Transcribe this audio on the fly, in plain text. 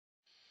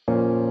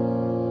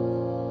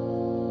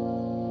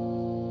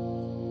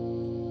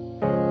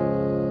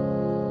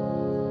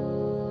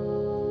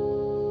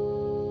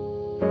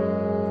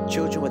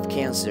Children with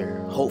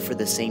cancer hope for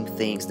the same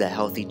things that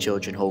healthy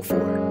children hope for.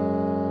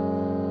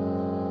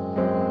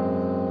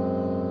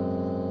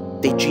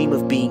 They dream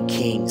of being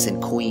kings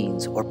and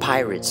queens or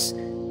pirates,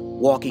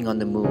 walking on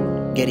the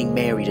moon, getting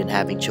married and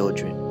having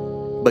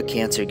children. But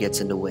cancer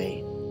gets in the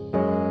way.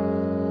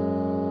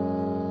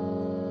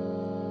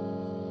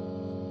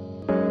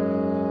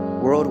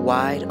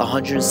 Worldwide,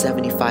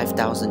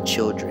 175,000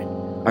 children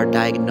are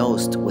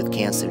diagnosed with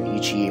cancer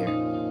each year.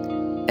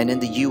 And in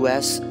the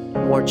US,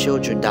 more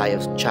children die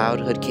of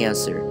childhood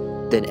cancer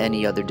than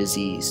any other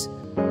disease,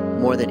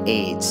 more than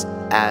AIDS,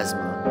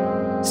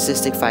 asthma,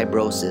 cystic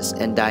fibrosis,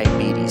 and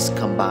diabetes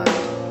combined.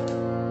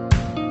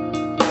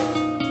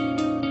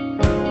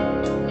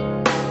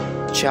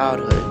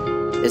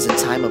 Childhood is a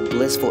time of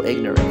blissful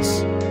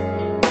ignorance.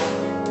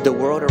 The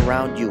world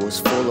around you is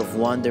full of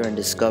wonder and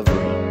discovery.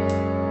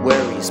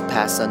 Worries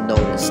pass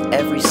unnoticed.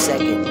 Every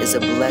second is a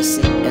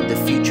blessing, and the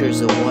future is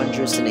a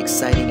wondrous and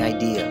exciting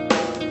idea.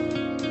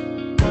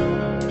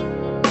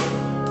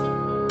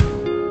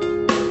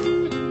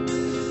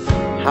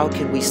 How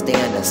can we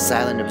stand as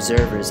silent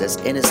observers as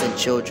innocent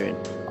children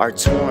are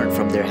torn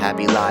from their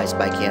happy lives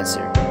by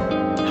cancer?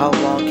 How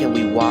long can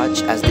we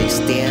watch as they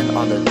stand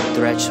on the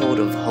threshold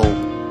of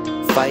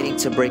hope, fighting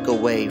to break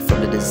away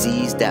from the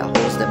disease that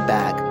holds them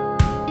back?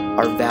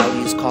 Our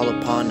values call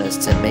upon us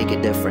to make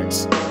a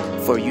difference,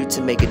 for you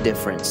to make a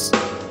difference.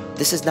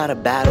 This is not a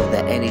battle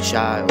that any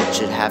child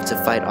should have to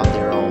fight on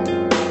their own,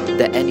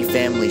 that any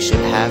family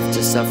should have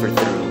to suffer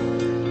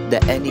through,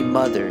 that any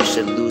mother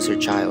should lose her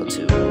child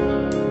to.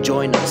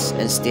 Join us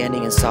in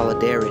standing in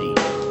solidarity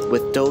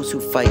with those who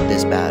fight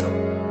this battle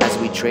as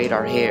we trade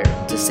our hair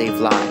to save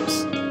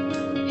lives.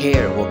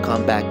 Hair will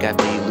come back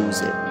after you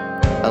lose it.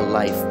 A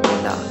life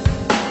will not.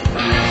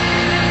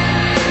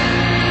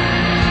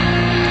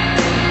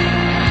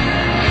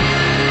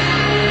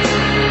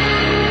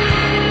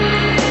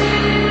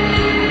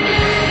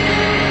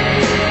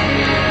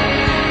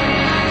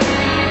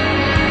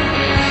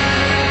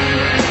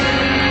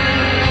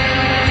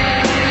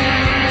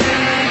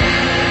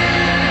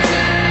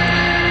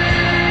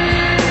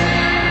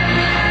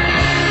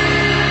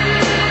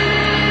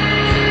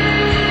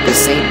 The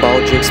St.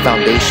 Baldrick's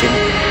Foundation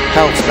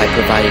helps by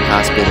providing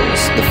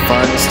hospitals the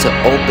funds to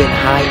open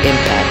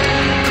high-impact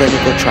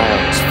clinical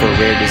trials for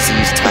rare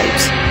disease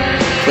types,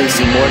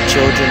 placing more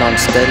children on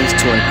studies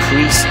to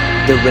increase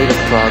the rate of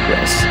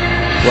progress,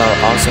 while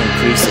also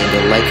increasing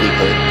the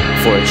likelihood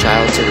for a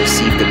child to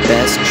receive the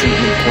best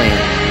treatment plan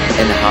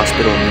in a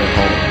hospital near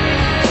home.